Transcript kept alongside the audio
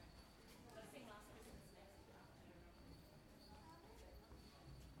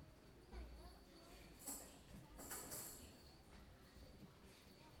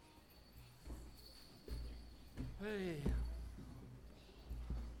Hey.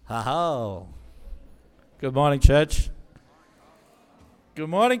 Ho. Good morning, church. Good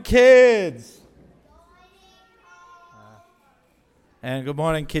morning, kids. And good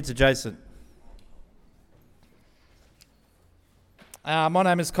morning, kids adjacent. My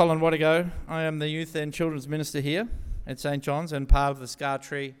name is Colin Wattigo. I am the youth and children's minister here at St. John's and part of the Scar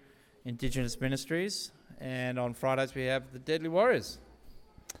Tree Indigenous Ministries. And on Fridays we have the Deadly Warriors.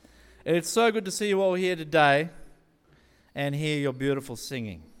 It's so good to see you all here today and hear your beautiful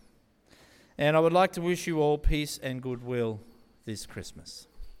singing. And I would like to wish you all peace and goodwill this Christmas.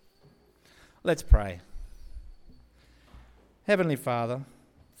 Let's pray. Heavenly Father,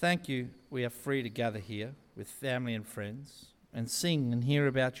 thank you we are free to gather here with family and friends and sing and hear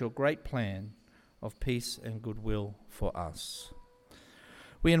about your great plan of peace and goodwill for us.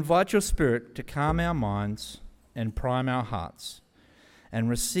 We invite your Spirit to calm our minds and prime our hearts and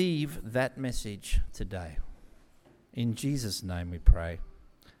receive that message today. In Jesus' name we pray.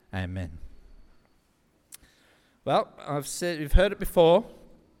 Amen. Well, you've heard it before.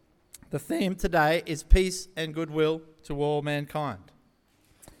 The theme today is peace and goodwill to all mankind.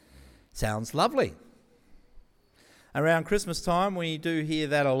 Sounds lovely. Around Christmas time, we do hear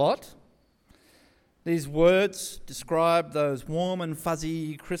that a lot. These words describe those warm and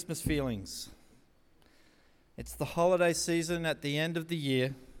fuzzy Christmas feelings. It's the holiday season at the end of the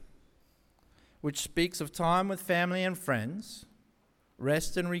year, which speaks of time with family and friends,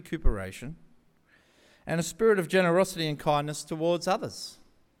 rest and recuperation, and a spirit of generosity and kindness towards others.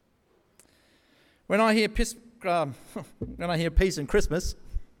 When I hear peace and Christmas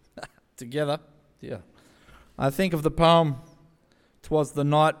together, I think of the poem, "'Twas the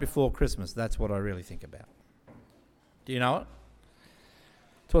Night Before Christmas." That's what I really think about. Do you know it?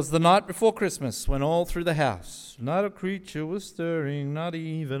 "'Twas the night before Christmas, when all through the house not a creature was stirring, not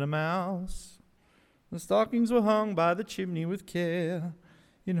even a mouse. The stockings were hung by the chimney with care,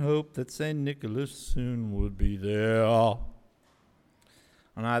 in hope that St. Nicholas soon would be there." I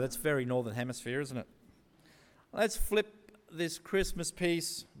know, that's very Northern Hemisphere, isn't it? Let's flip this Christmas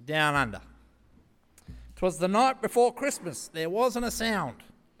piece down under. 'Twas the night before Christmas, there wasn't a sound.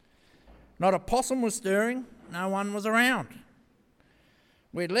 Not a possum was stirring, no one was around.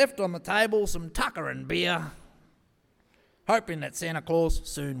 We'd left on the table some tucker and beer, hoping that Santa Claus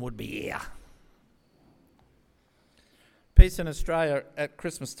soon would be here. Peace in Australia at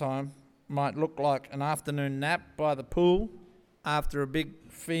Christmas time might look like an afternoon nap by the pool after a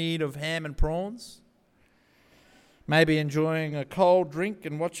big feed of ham and prawns, maybe enjoying a cold drink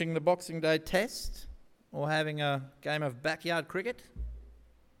and watching the Boxing Day test, or having a game of backyard cricket.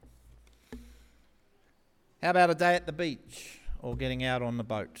 How about a day at the beach or getting out on the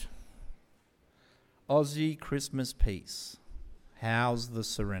boat? Aussie Christmas peace. How's the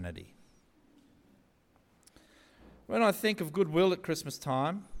serenity? When I think of goodwill at Christmas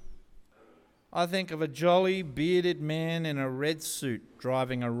time, I think of a jolly bearded man in a red suit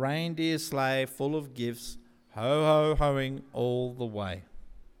driving a reindeer sleigh full of gifts, ho-ho-hoing all the way.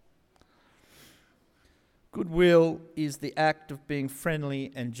 Goodwill is the act of being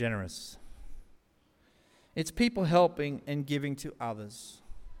friendly and generous. It's people helping and giving to others.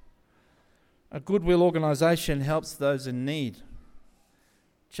 A goodwill organisation helps those in need,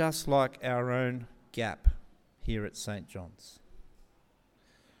 just like our own Gap here at St. John's.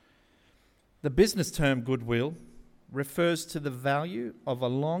 The business term goodwill refers to the value of a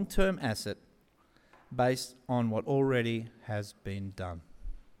long-term asset based on what already has been done.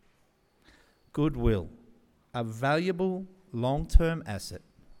 Goodwill, a valuable long-term asset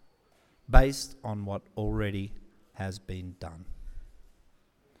based on what already has been done.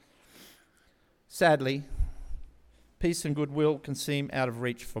 Sadly, peace and goodwill can seem out of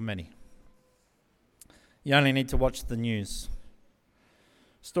reach for many. You only need to watch the news.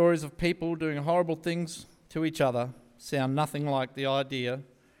 Stories of people doing horrible things to each other sound nothing like the idea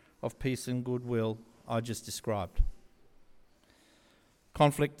of peace and goodwill I just described.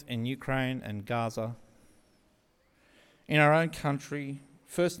 Conflict in Ukraine and Gaza. In our own country,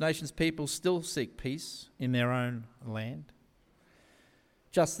 First Nations people still seek peace in their own land.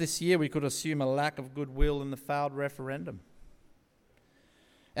 Just this year, we could assume a lack of goodwill in the failed referendum,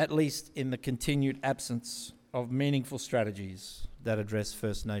 at least in the continued absence of meaningful strategies that address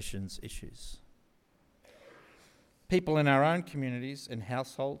First Nations issues. People in our own communities and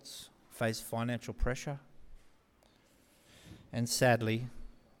households face financial pressure, and sadly,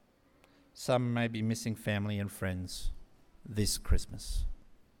 some may be missing family and friends this Christmas.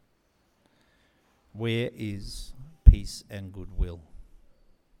 Where is peace and goodwill?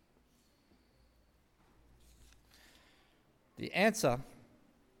 The answer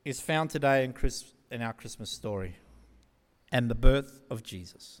is found today in our Christmas story and the birth of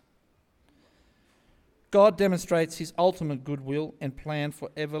Jesus. God demonstrates his ultimate goodwill and plan for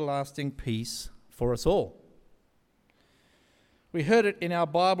everlasting peace for us all. We heard it in our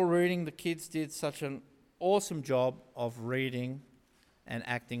Bible reading. The kids did such an awesome job of reading and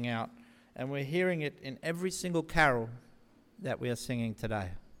acting out, and we're hearing it in every single carol that we are singing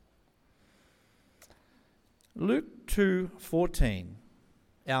today. Luke 2:14,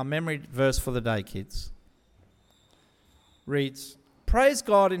 our memory verse for the day, kids, reads, "Praise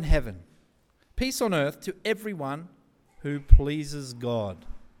God in heaven, peace on earth to everyone who pleases God."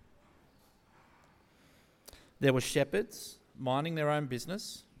 There were shepherds minding their own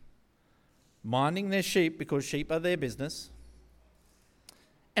business, minding their sheep because sheep are their business.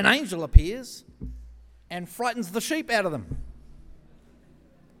 An angel appears and frightens the sheep out of them.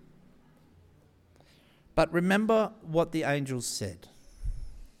 But remember what the angels said.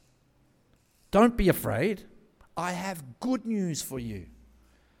 "Don't be afraid. I have good news for you,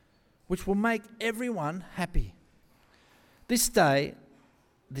 which will make everyone happy. This day,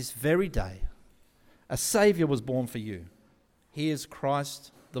 this very day, a Saviour was born for you. He is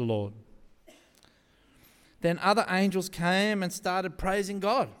Christ the Lord." Then other angels came and started praising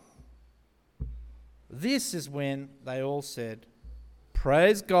God. This is when they all said,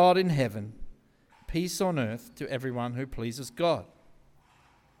 "Praise God in heaven, peace on earth to everyone who pleases God."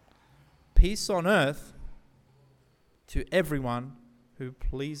 Peace on earth to everyone who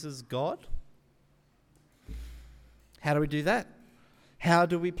pleases God? How do we do that? How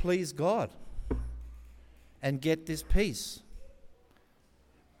do we please God and get this peace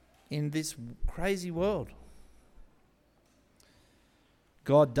in this crazy world?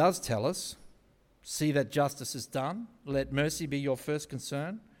 God does tell us, "See that justice is done, let mercy be your first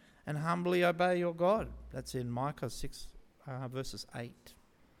concern, and humbly obey your God." That's in Micah 6, verses 8.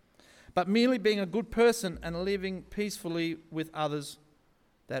 But merely being a good person and living peacefully with others,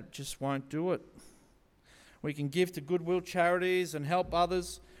 that just won't do it. We can give to Goodwill charities and help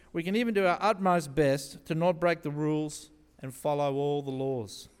others. We can even do our utmost best to not break the rules and follow all the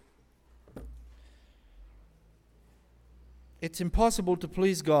laws. It's impossible to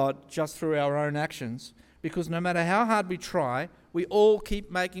please God just through our own actions, because no matter how hard we try, we all keep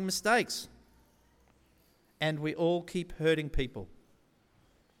making mistakes. And we all keep hurting people.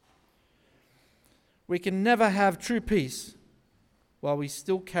 We can never have true peace while we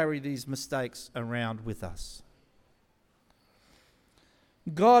still carry these mistakes around with us.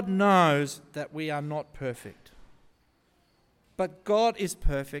 God knows that we are not perfect. But God is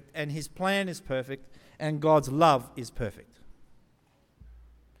perfect, and his plan is perfect, and God's love is perfect.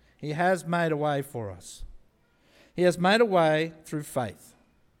 He has made a way for us. He has made a way through faith.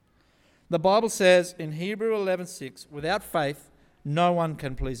 The Bible says in Hebrews 11:6, "Without faith, no one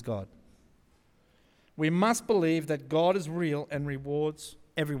can please God." We must believe that God is real and rewards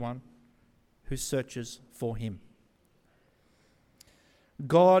everyone who searches for him.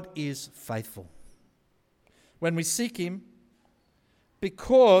 God is faithful. When we seek him,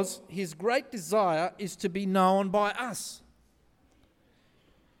 because his great desire is to be known by us.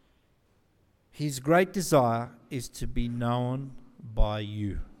 His great desire is to be known by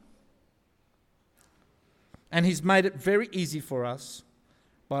you. And he's made it very easy for us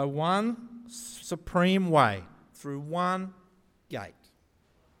by one supreme way, through one gate.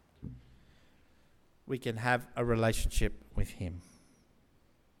 We can have a relationship with him.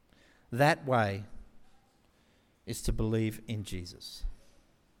 That way is to believe in Jesus.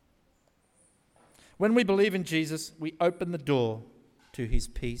 When we believe in Jesus, we open the door to his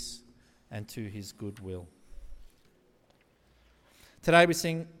peace and to his goodwill. Today we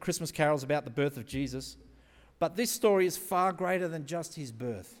sing Christmas carols about the birth of Jesus, but this story is far greater than just his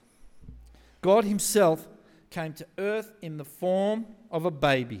birth. God himself came to earth in the form of a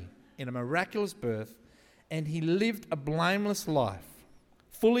baby in a miraculous birth, and he lived a blameless life,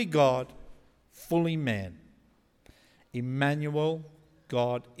 fully God, fully man. Emmanuel,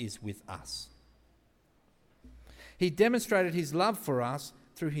 God is with us. He demonstrated his love for us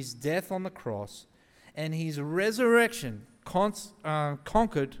through his death on the cross, and his resurrection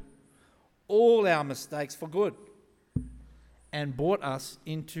conquered all our mistakes for good and brought us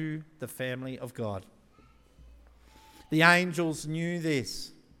into the family of God. The angels knew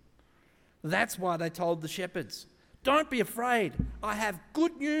this. That's why they told the shepherds, "Don't be afraid. I have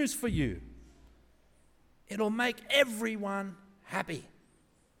good news for you. It'll make everyone happy."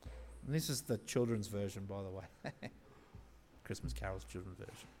 And this is the children's version, by the way. Christmas Carol's children's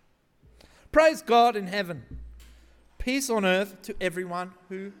version. "Praise God in heaven. Peace on earth to everyone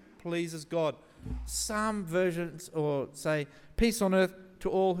who pleases God." Some versions or say, "Peace on earth to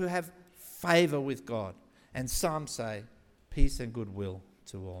all who have favour with God, and some say peace and goodwill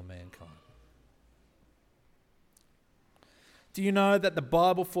to all mankind. Do you know that the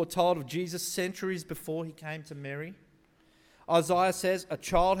Bible foretold of Jesus centuries before he came to Mary? Isaiah says, "A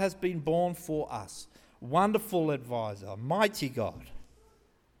child has been born for us, wonderful advisor, mighty God,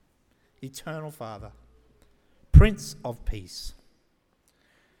 eternal Father, Prince of Peace.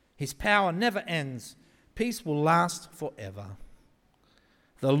 His power never ends. Peace will last forever.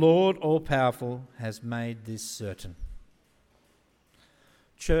 The Lord all-powerful has made this certain."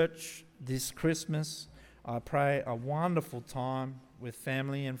 Church, this Christmas, I pray a wonderful time with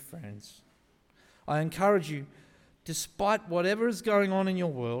family and friends. I encourage you, despite whatever is going on in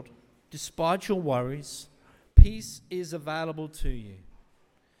your world, despite your worries, peace is available to you.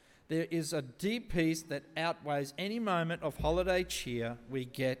 There is a deep peace that outweighs any moment of holiday cheer we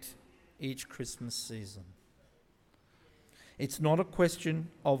get each Christmas season. It's not a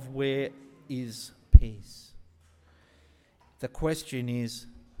question of where is peace. The question is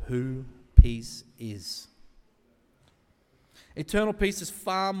who peace is. Eternal peace is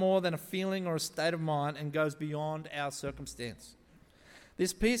far more than a feeling or a state of mind and goes beyond our circumstance.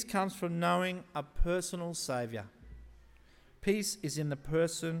 This peace comes from knowing a personal Saviour. Peace is in the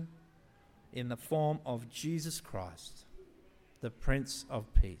person, in the form of Jesus Christ, the Prince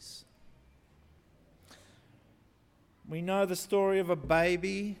of Peace. We know the story of a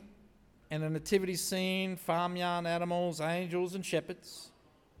baby and a nativity scene, farmyard animals, angels and shepherds.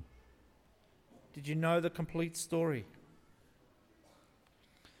 Did you know the complete story?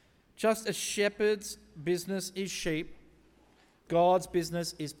 Just as shepherd's business is sheep, God's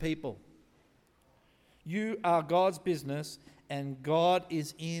business is people. You are God's business, and God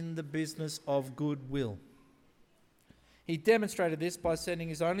is in the business of goodwill. He demonstrated this by sending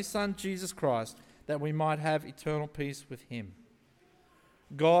his only Son, Jesus Christ, that we might have eternal peace with him.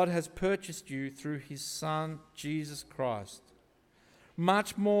 God has purchased you through his Son, Jesus Christ.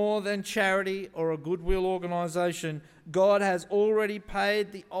 Much more than charity or a goodwill organisation, God has already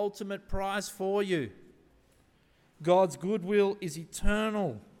paid the ultimate price for you. God's goodwill is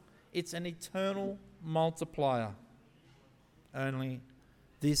eternal. It's an eternal multiplier. Only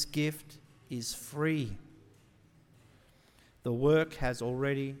this gift is free. The work has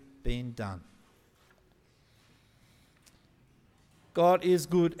already been done. God is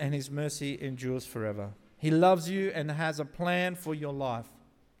good and his mercy endures forever. He loves you and has a plan for your life.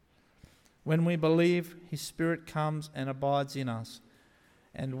 When we believe, his Spirit comes and abides in us,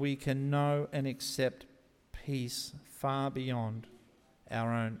 and we can know and accept peace far beyond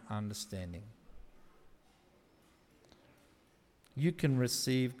our own understanding. You can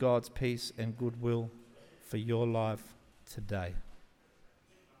receive God's peace and goodwill for your life today.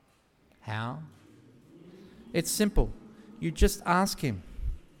 How? It's simple. You just ask him.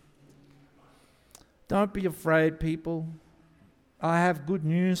 Don't be afraid, people. I have good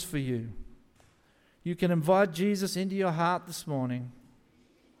news for you. You can invite Jesus into your heart this morning.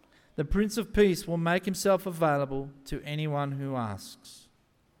 The Prince of Peace will make himself available to anyone who asks.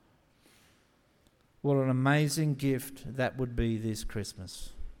 What an amazing gift that would be this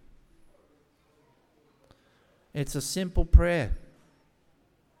Christmas. It's a simple prayer.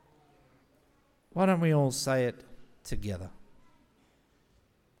 Why don't we all say it together?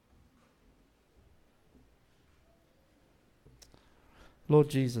 Lord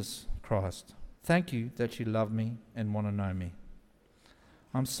Jesus Christ, thank you that you love me and want to know me.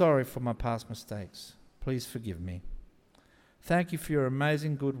 I'm sorry for my past mistakes. Please forgive me. Thank you for your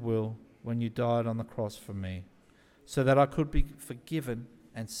amazing goodwill when you died on the cross for me, so that I could be forgiven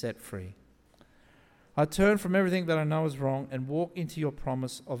and set free. I turn from everything that I know is wrong and walk into your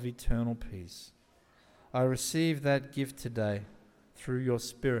promise of eternal peace. I receive that gift today through your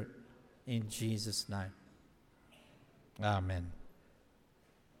Spirit in Jesus' name. Amen.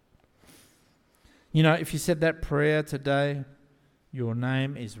 You know, if you said that prayer today, your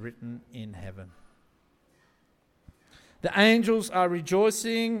name is written in heaven. The angels are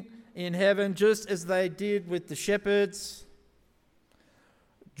rejoicing in heaven just as they did with the shepherds.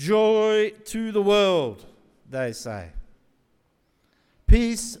 Joy to the world, they say.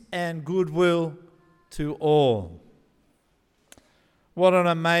 Peace and goodwill to all. What an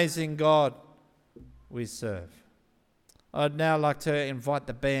amazing God we serve. I'd now like to invite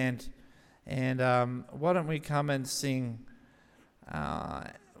the band, and why don't we come and sing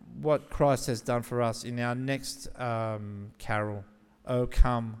what Christ has done for us in our next carol, "O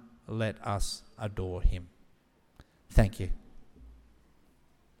come, let us adore him." Thank you.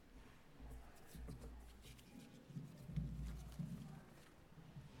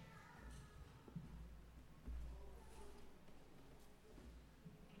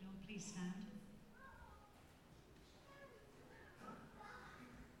 Please stand.